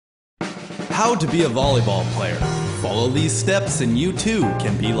How to be a volleyball player. Follow these steps and you too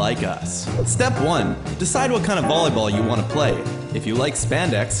can be like us. Step 1. Decide what kind of volleyball you want to play. If you like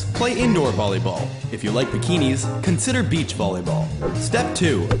spandex, play indoor volleyball. If you like bikinis, consider beach volleyball. Step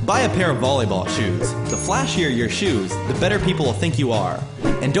 2. Buy a pair of volleyball shoes. The flashier your shoes, the better people will think you are.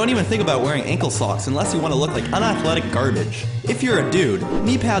 And don't even think about wearing ankle socks unless you want to look like unathletic garbage. If you're a dude,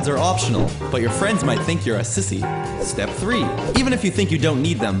 knee pads are optional, but your friends might think you're a sissy. Step 3. Even if you think you don't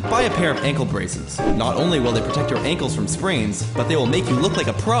need them, buy a pair of ankle braces. Not only will they protect your ankles from sprains, but they will make you look like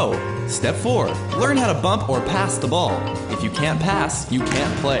a pro. Step 4. Learn how to bump or pass the ball. If you can't pass, you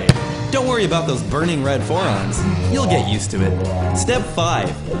can't play. Don't worry about those burning red forearms. You'll get used to it. Step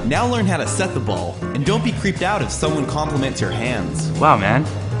 5. Now learn how to set the ball, and don't be creeped out if someone compliments your hands. Wow, man,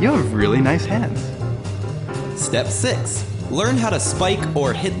 you have really nice hands. Step 6. Learn how to spike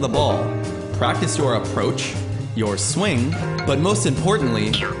or hit the ball. Practice your approach, your swing, but most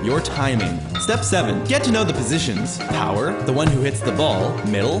importantly, your timing. Step 7. Get to know the positions. Power, the one who hits the ball.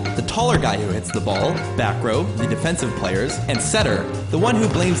 Middle, the taller guy who hits the ball. Back row, the defensive players. And setter, the one who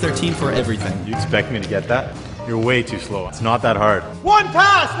blames their team for everything. You expect me to get that? You're way too slow. It's not that hard. One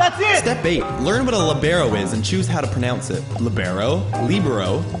pass, that's it! Step 8. Learn what a libero is and choose how to pronounce it. Libero,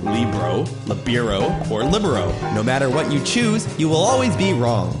 libero, libro, libero, or libero. No matter what you choose, you will always be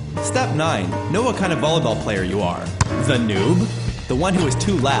wrong. Step 9. Know what kind of volleyball player you are. The noob, the one who is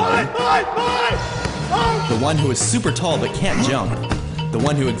too loud, the one who is super tall but can't jump, the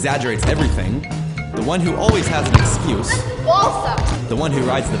one who exaggerates everything, the one who always has an excuse, the one who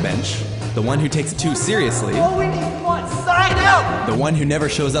rides the bench, the one who takes it too seriously, the one who never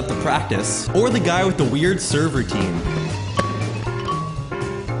shows up to practice, or the guy with the weird serve routine.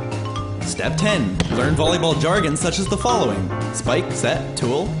 Step 10. Learn volleyball jargon such as the following. Spike, set,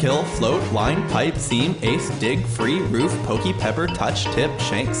 tool, kill, float, line, pipe, seam, ace, dig, free, roof, pokey, pepper, touch, tip,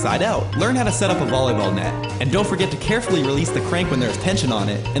 shank, side out. Learn how to set up a volleyball net. And don't forget to carefully release the crank when there's tension on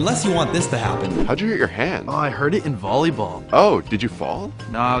it, unless you want this to happen. How'd you hurt your hand? Oh, I heard it in volleyball. Oh, did you fall?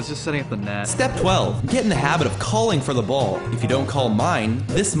 No, I was just setting up the net. Step 12. Get in the habit of calling for the ball. If you don't call mine,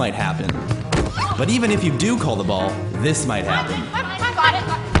 this might happen. But even if you do call the ball, this might happen.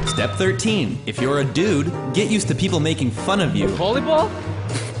 Step 13. If you're a dude, get used to people making fun of you. Volleyball?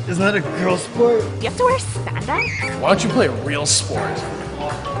 Isn't that a girl sport? You have to wear spandex? Why don't you play a real sport?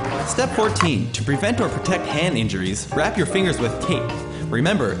 Step 14. To prevent or protect hand injuries, wrap your fingers with tape.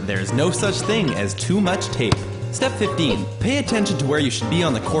 Remember, there's no such thing as too much tape. Step 15. Pay attention to where you should be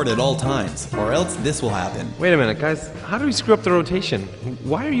on the court at all times, or else this will happen. Wait a minute, guys. How do we screw up the rotation?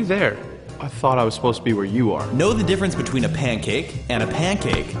 Why are you there? I thought I was supposed to be where you are. Know the difference between a pancake, and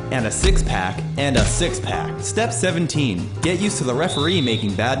a six-pack, and a six-pack. Step 17. Get used to the referee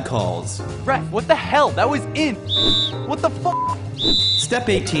making bad calls. Ref, what the hell? That was in. What the fuck? Step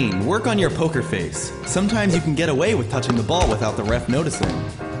 18. Work on your poker face. Sometimes you can get away with touching the ball without the ref noticing.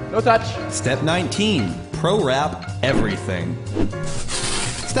 No touch. Step 19. Pro wrap everything.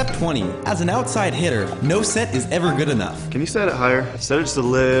 Step 20. As an outside hitter, no set is ever good enough. Can you set it higher? Set it just a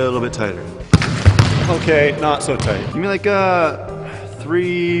little bit tighter. Okay, not so tight. Give me like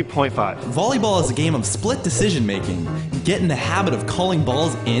 3.5. Volleyball is a game of split decision making. Get in the habit of calling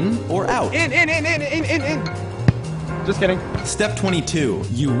balls in or out. In. Just kidding. Step 22.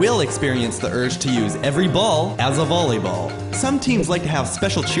 You will experience the urge to use every ball as a volleyball. Some teams like to have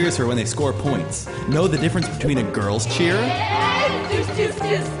special cheers for when they score points. Know the difference between a girl's cheer and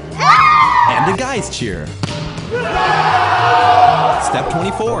a guy's cheer. Step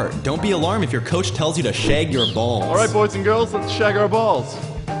 24. Don't be alarmed if your coach tells you to shag your balls. All right, boys and girls, let's shag our balls.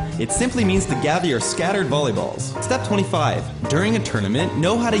 It simply means to gather your scattered volleyballs. Step 25. During a tournament,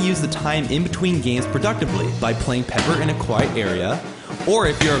 know how to use the time in between games productively by playing pepper in a quiet area, or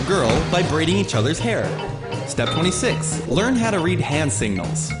if you're a girl, by braiding each other's hair. Step 26. Learn how to read hand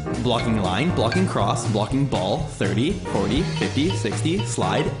signals. Blocking line, blocking cross, blocking ball, 30, 40, 50, 60,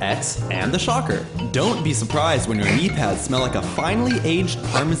 slide, X, and the shocker. Don't be surprised when your knee pads smell like a finely aged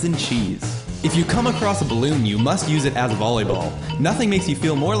Parmesan cheese. If you come across a balloon, you must use it as a volleyball. Nothing makes you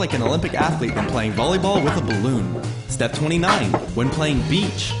feel more like an Olympic athlete than playing volleyball with a balloon. Step 29. When playing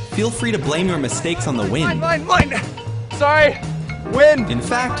beach, feel free to blame your mistakes on the wind. Line. Sorry. Wind. In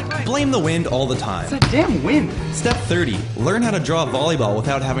fact, blame the wind all the time. It's a damn wind. Step 30. Learn how to draw a volleyball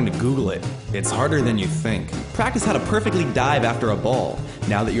without having to Google it. It's harder than you think. Practice how to perfectly dive after a ball.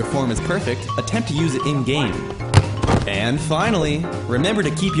 Now that your form is perfect, attempt to use it in-game. And finally, remember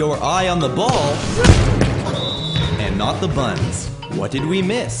to keep your eye on the ball and not the buns. What did we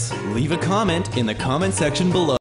miss? Leave a comment in the comment section below.